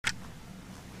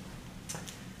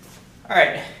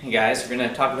Alright, you guys, we're going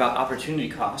to talk about opportunity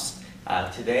costs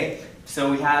today. So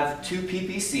we have two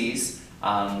PPCs,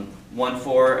 one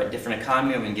for a different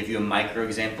economy. I'm going to give you a micro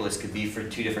example. This could be for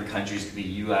two different countries. It could be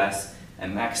US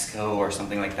and Mexico or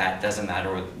something like that. It doesn't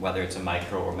matter whether it's a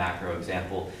micro or macro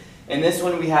example. In this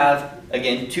one we have,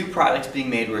 again, two products being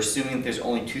made. We're assuming that there's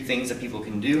only two things that people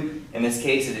can do. In this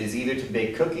case, it is either to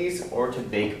bake cookies or to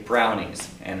bake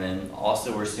brownies. And then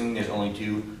also we're assuming there's only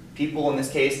two people in this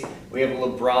case. We have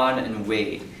LeBron and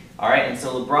Wade. Alright, and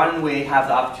so LeBron and Wade have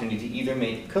the opportunity to either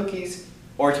make cookies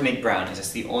or to make brownies.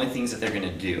 That's the only things that they're going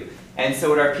to do. And so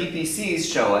what our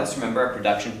PPCs show us, remember our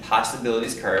production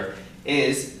possibilities curve,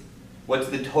 is what's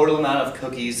the total amount of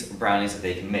cookies or brownies that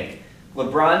they can make.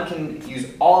 LeBron can use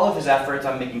all of his efforts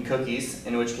on making cookies,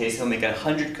 in which case he'll make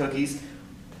 100 cookies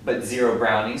but 0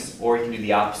 brownies, or he can do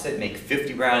the opposite, make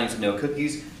 50 brownies and no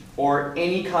cookies, or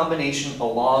any combination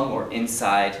along or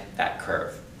inside that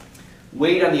curve.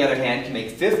 Wade, on the other hand, can make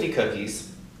 50 cookies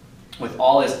with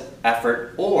all his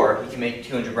effort, or he can make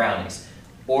 200 brownies,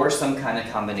 or some kind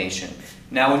of combination.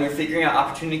 Now, when we're figuring out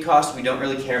opportunity costs, we don't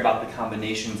really care about the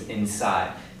combinations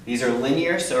inside. These are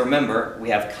linear, so remember, we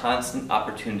have constant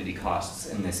opportunity costs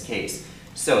in this case.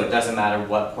 So it doesn't matter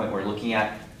what point we're looking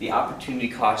at, the opportunity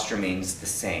cost remains the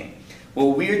same.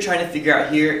 What we are trying to figure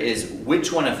out here is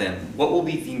which one of them, what will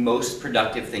be the most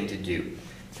productive thing to do?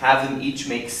 Have them each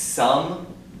make some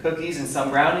cookies and some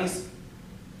brownies?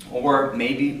 Or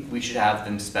maybe we should have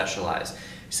them specialize.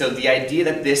 So the idea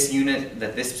that this unit,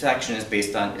 that this section is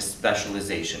based on is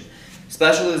specialization.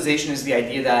 Specialization is the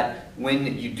idea that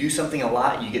when you do something a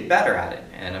lot, you get better at it.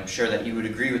 And I'm sure that you would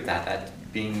agree with that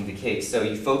being the case. So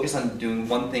you focus on doing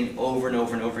one thing over and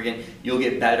over and over again, you'll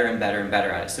get better and better and better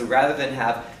at it. So rather than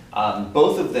have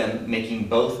both of them making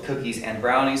both cookies and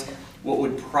brownies, what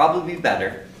would probably be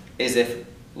better is if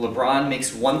LeBron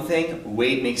makes one thing,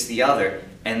 Wade makes the other,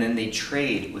 and then they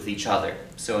trade with each other.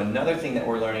 So another thing that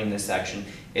we're learning in this section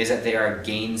is that there are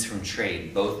gains from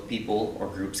trade. Both people or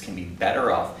groups can be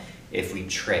better off if we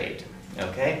trade.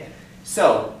 Okay?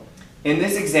 So in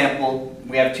this example,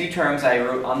 we have two terms I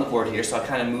wrote on the board here, so I'll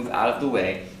kind of move out of the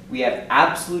way. We have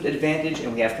absolute advantage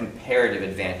and we have comparative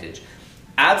advantage.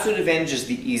 Absolute advantage is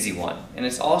the easy one, and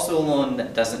it's also one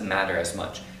that doesn't matter as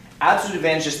much. Absolute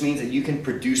advantage just means that you can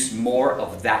produce more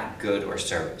of that good or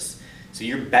service. So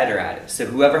you're better at it. So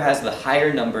whoever has the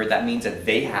higher number, that means that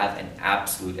they have an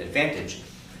absolute advantage.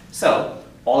 So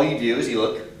all you do is you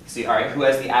look, see, all right, who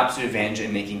has the absolute advantage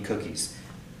in making cookies?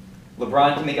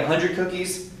 LeBron can make 100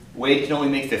 cookies, Wade can only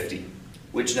make 50.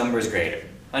 Which number is greater?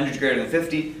 100 is greater than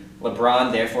 50.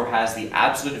 LeBron therefore has the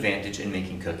absolute advantage in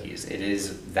making cookies. It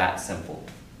is that simple.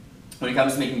 When it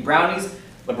comes to making brownies,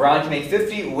 LeBron can make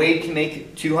 50, Wade can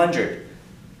make 200.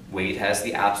 Wade has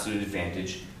the absolute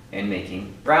advantage in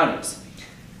making brownies.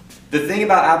 The thing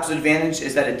about absolute advantage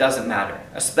is that it doesn't matter,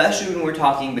 especially when we're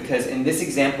talking, because in this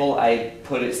example I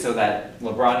put it so that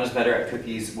LeBron is better at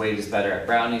cookies, Wade is better at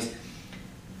brownies.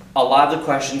 A lot of the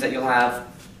questions that you'll have,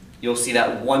 you'll see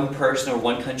that one person or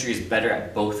one country is better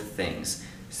at both things.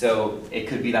 So it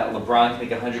could be that LeBron can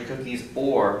make 100 cookies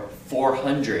or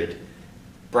 400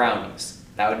 brownies.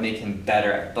 That would make him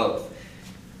better at both.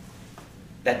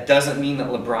 That doesn't mean that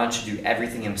LeBron should do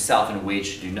everything himself and Wade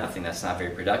should do nothing. That's not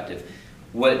very productive.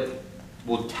 What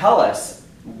will tell us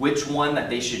which one that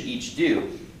they should each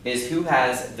do is who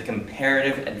has the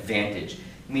comparative advantage,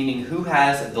 meaning who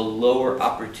has the lower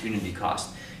opportunity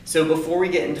cost. So before we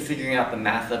get into figuring out the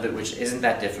math of it, which isn't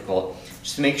that difficult,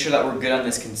 just to make sure that we're good on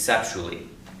this conceptually,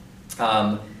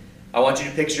 I want you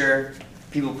to picture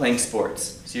people playing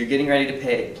sports. So you're getting ready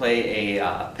to play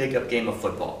a pickup game of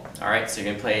football. All right, so you're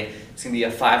going to play, it's going to be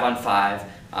a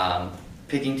 5-on-5,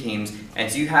 picking teams,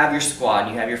 and so you have your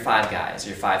squad, you have your 5 guys,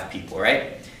 your 5 people,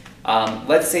 right?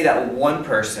 Let's say that one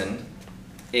person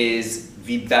is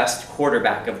the best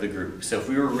quarterback of the group. So if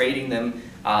we were rating them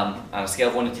on a scale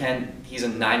of 1 to 10, he's a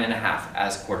 9.5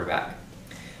 as quarterback.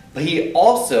 But he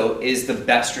also is the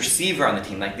best receiver on the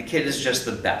team. Like, the kid is just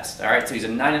the best. All right, so he's a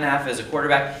 9.5 as a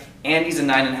quarterback, and he's a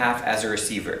 9.5 as a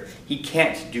receiver. He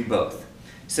can't do both.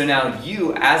 So now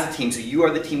you, as a team, so you are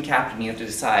the team captain, you have to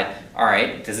decide, all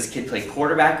right, does this kid play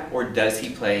quarterback or does he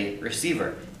play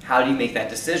receiver? How do you make that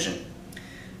decision?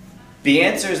 The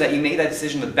answer is that you make that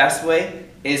decision the best way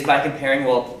is by comparing,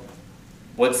 well,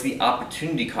 what's the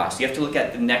opportunity cost? You have to look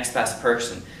at the next best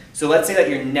person. So let's say that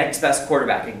your next best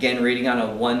quarterback, again rating on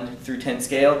a 1 through 10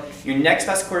 scale, your next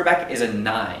best quarterback is a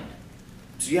 9.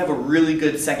 So you have a really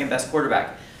good second best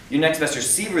quarterback. Your next best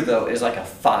receiver, though, is like a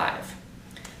 5.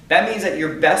 That means that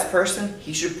your best person,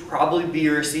 he should probably be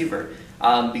your receiver.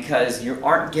 because you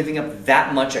aren't giving up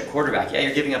that much at quarterback. Yeah,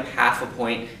 you're giving up half a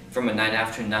point from a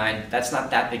 9.5 to a 9. That's not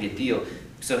that big a deal.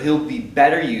 So he'll be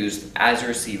better used as a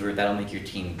receiver. That'll make your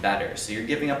team better. So you're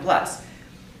giving up less.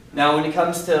 Now when it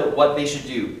comes to what they should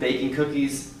do, baking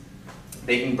cookies,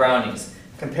 baking brownies,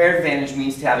 comparative advantage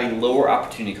means to have a lower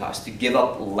opportunity cost, to give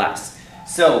up less.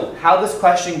 So how this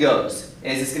question goes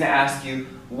is it's going to ask you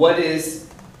what is,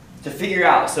 to figure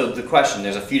out, so the question,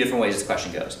 there's a few different ways this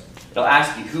question goes. It'll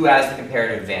ask you who has the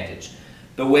comparative advantage.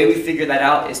 The way we figure that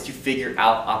out is to figure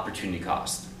out opportunity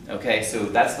cost. Okay, so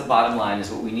that's the bottom line, is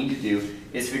what we need to do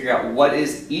is figure out what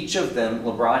is each of them,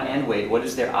 LeBron and Wade, what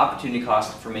is their opportunity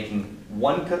cost for making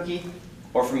one cookie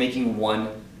or for making one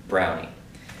brownie.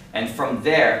 And from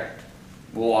there,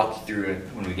 we'll walk you through it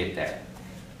when we get there.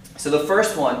 So the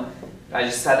first one, I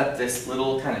just set up this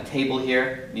little kind of table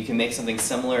here. You can make something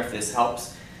similar if this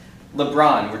helps.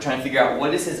 LeBron, we're trying to figure out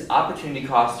what is his opportunity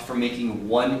cost for making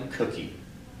one cookie.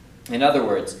 In other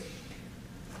words,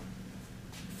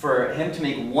 for him to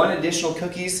make one additional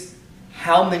cookies,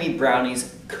 how many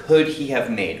brownies could he have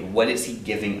made? What is he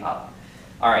giving up?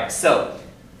 All right, so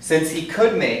since he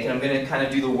could make, and I'm going to kind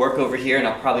of do the work over here, and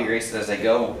I'll probably erase it as I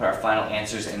go, we'll put our final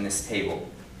answers in this table.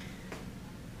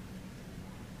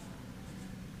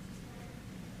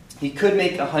 He could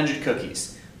make 100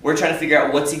 cookies. We're trying to figure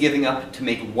out what's he giving up to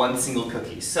make one single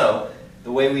cookie. So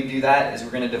the way we do that is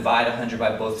we're going to divide 100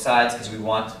 by both sides because we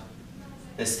want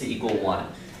this to equal 1.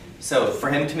 So for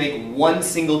him to make one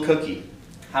single cookie,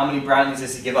 how many brownies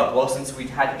does he give up? Well, since we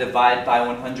had to divide by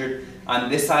 100 on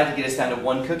this side to get us down to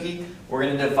one cookie, we're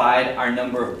going to divide our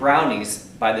number of brownies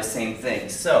by the same thing.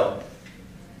 So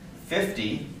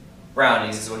 50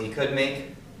 brownies is what he could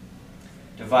make,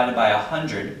 divided by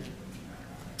 100.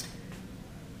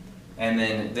 And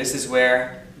then this is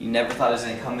where you never thought it was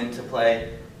going to come into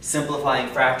play. Simplifying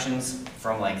fractions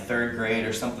from like 3rd grade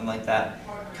or something like that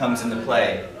comes into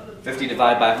play. 50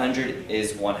 divided by 100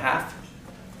 is 1/2.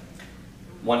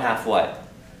 1/2 what?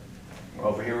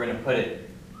 Over here we're going to put it,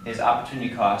 his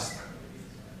opportunity cost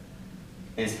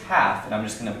is half, and I'm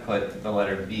just going to put the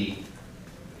letter B,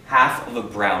 half of a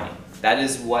brownie. That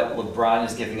is what LeBron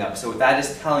is giving up. So what that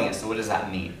is telling us, so what does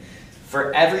that mean?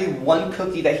 For every one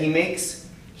cookie that he makes,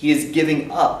 he is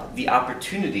giving up the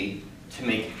opportunity to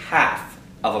make half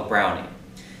of a brownie.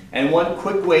 And one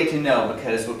quick way to know,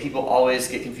 because what people always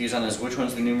get confused on is which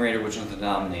one's the numerator, which one's the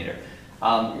denominator.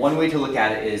 One way to look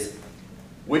at it is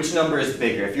which number is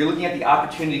bigger. If you're looking at the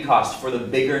opportunity cost for the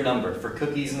bigger number, for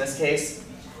cookies in this case,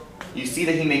 you see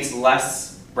that he makes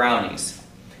less brownies.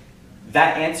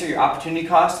 That answer, your opportunity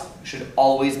cost, should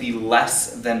always be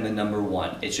less than the number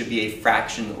 1. It should be a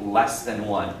fraction less than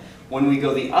 1. When we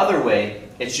go the other way,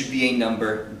 it should be a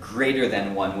number greater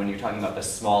than 1 when you're talking about the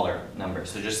smaller number.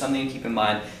 So just something to keep in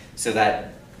mind, so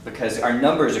that, because our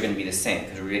numbers are going to be the same,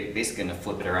 because we're basically going to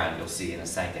flip it around, you'll see in a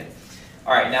second.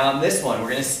 All right, now on this one,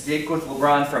 we're going to stick with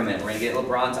LeBron for a minute. We're going to get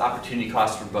LeBron's opportunity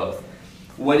cost for both.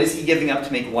 What is he giving up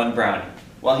to make one brownie?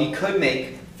 Well, he could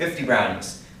make 50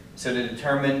 brownies. So to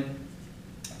determine,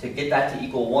 to get that to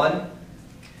equal 1,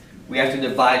 we have to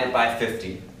divide it by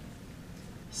 50.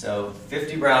 So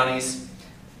 50 brownies,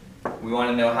 we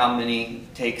want to know how many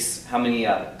cookies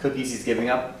he's giving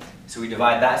up. So we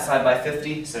divide that side by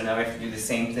 50, so now we have to do the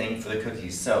same thing for the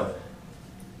cookies. So,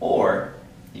 or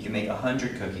you can make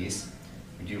 100 cookies.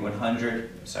 We do 100,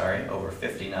 over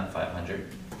 50, not 500.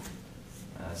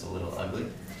 That's a little ugly.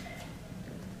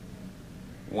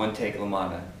 One take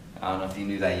LaMoney. I don't know if you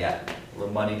knew that yet.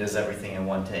 LaMoney does everything in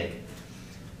one take.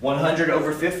 100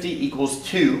 over 50 equals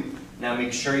 2. Now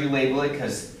make sure you label it,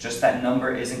 because just that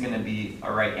number isn't going to be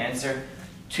a right answer.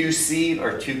 2C,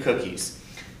 or 2 cookies.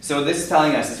 So what this is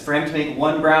telling us is for him to make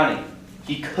one brownie,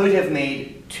 he could have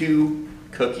made 2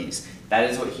 cookies. That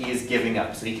is what he is giving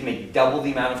up. So he can make double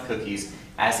the amount of cookies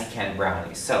as he can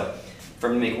brownies. So for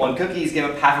him to make one cookie, he's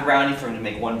giving up half a brownie. For him to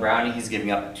make one brownie, he's giving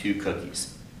up 2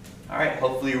 cookies. All right,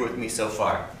 hopefully you're with me so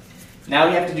far. Now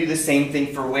we have to do the same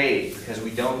thing for Wade, because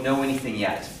we don't know anything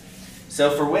yet.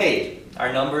 So for Wade,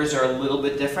 our numbers are a little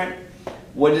bit different.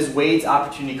 What is Wade's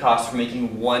opportunity cost for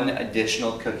making one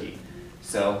additional cookie?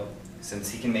 So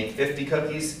since he can make 50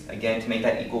 cookies, again, to make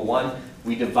that equal 1,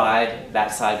 we divide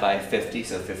that side by 50,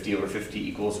 so 50 over 50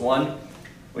 equals 1,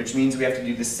 which means we have to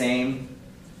do the same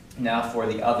now for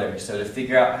the other. So to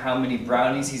figure out how many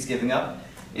brownies he's giving up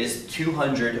is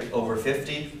 200 over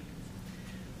 50,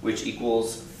 which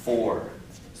equals 4.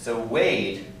 So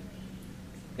Wade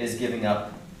is giving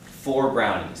up 4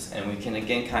 brownies, and we can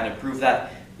again kind of prove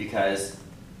that because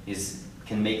he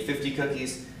can make 50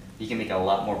 cookies, he can make a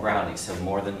lot more brownies, so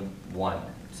more than 1.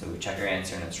 So we check our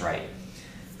answer and it's right.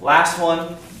 Last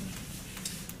one,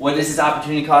 What is his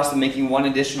opportunity cost of making one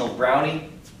additional brownie?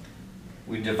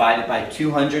 We divide it by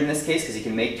 200 in this case because he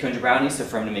can make 200 brownies, so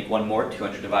for him to make one more,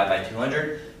 200 divided by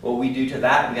 200. What we do to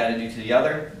that, we got to do to the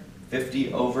other.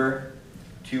 50 over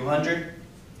 200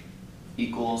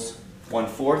 equals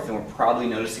 1/4, and we're probably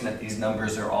noticing that these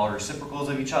numbers are all reciprocals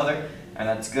of each other, and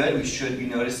that's good. We should be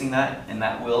noticing that, and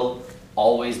that will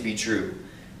always be true.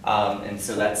 And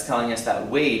so that's telling us that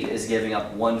Wade is giving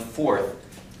up 1/4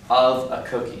 of a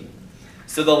cookie.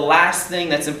 So the last thing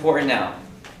that's important now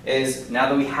is, now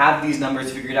that we have these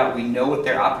numbers figured out, we know what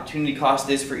their opportunity cost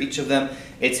is for each of them,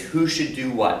 it's who should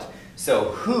do what. So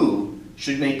who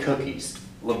should make cookies,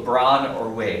 LeBron or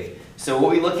Wade? So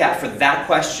what we look at for that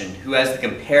question, who has the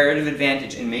comparative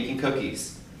advantage in making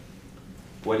cookies,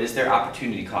 what is their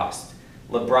opportunity cost?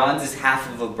 LeBron's is half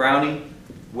of a brownie,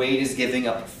 Wade is giving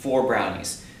up 4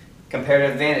 brownies.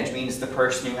 Comparative advantage means the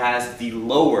person who has the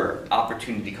lower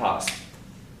opportunity cost.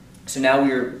 So now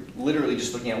we're literally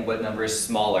just looking at what number is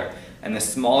smaller. And the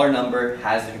smaller number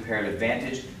has the comparative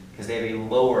advantage because they have a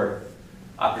lower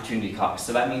opportunity cost.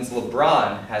 So that means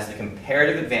LeBron has the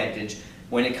comparative advantage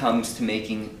when it comes to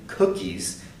making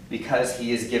cookies because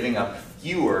he is giving up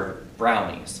fewer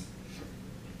brownies.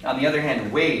 On the other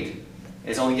hand, Wade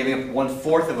is only giving up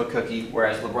 1/4 of a cookie,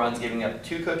 whereas LeBron's giving up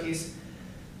 2 cookies.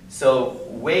 So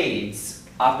Wade's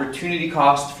opportunity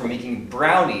cost for making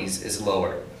brownies is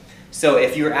lower. So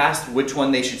if you were asked which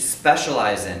one they should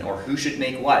specialize in or who should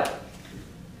make what,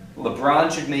 LeBron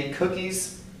should make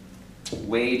cookies,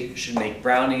 Wade should make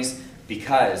brownies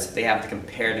because they have the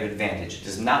comparative advantage. It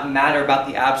does not matter about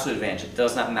the absolute advantage. It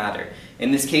does not matter.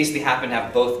 In this case, they happen to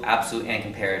have both absolute and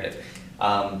comparative.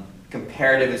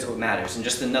 Comparative is what matters. And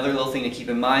just another little thing to keep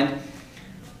in mind,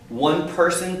 one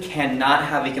person cannot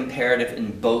have a comparative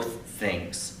in both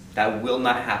things. That will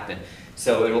not happen.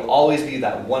 So it will always be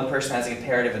that one person has a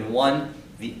comparative in one,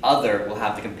 the other will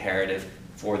have the comparative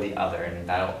for the other, and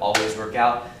that'll always work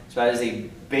out. So that is a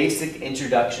basic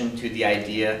introduction to the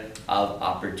idea of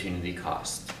opportunity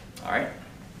cost. All right?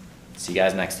 See you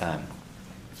guys next time.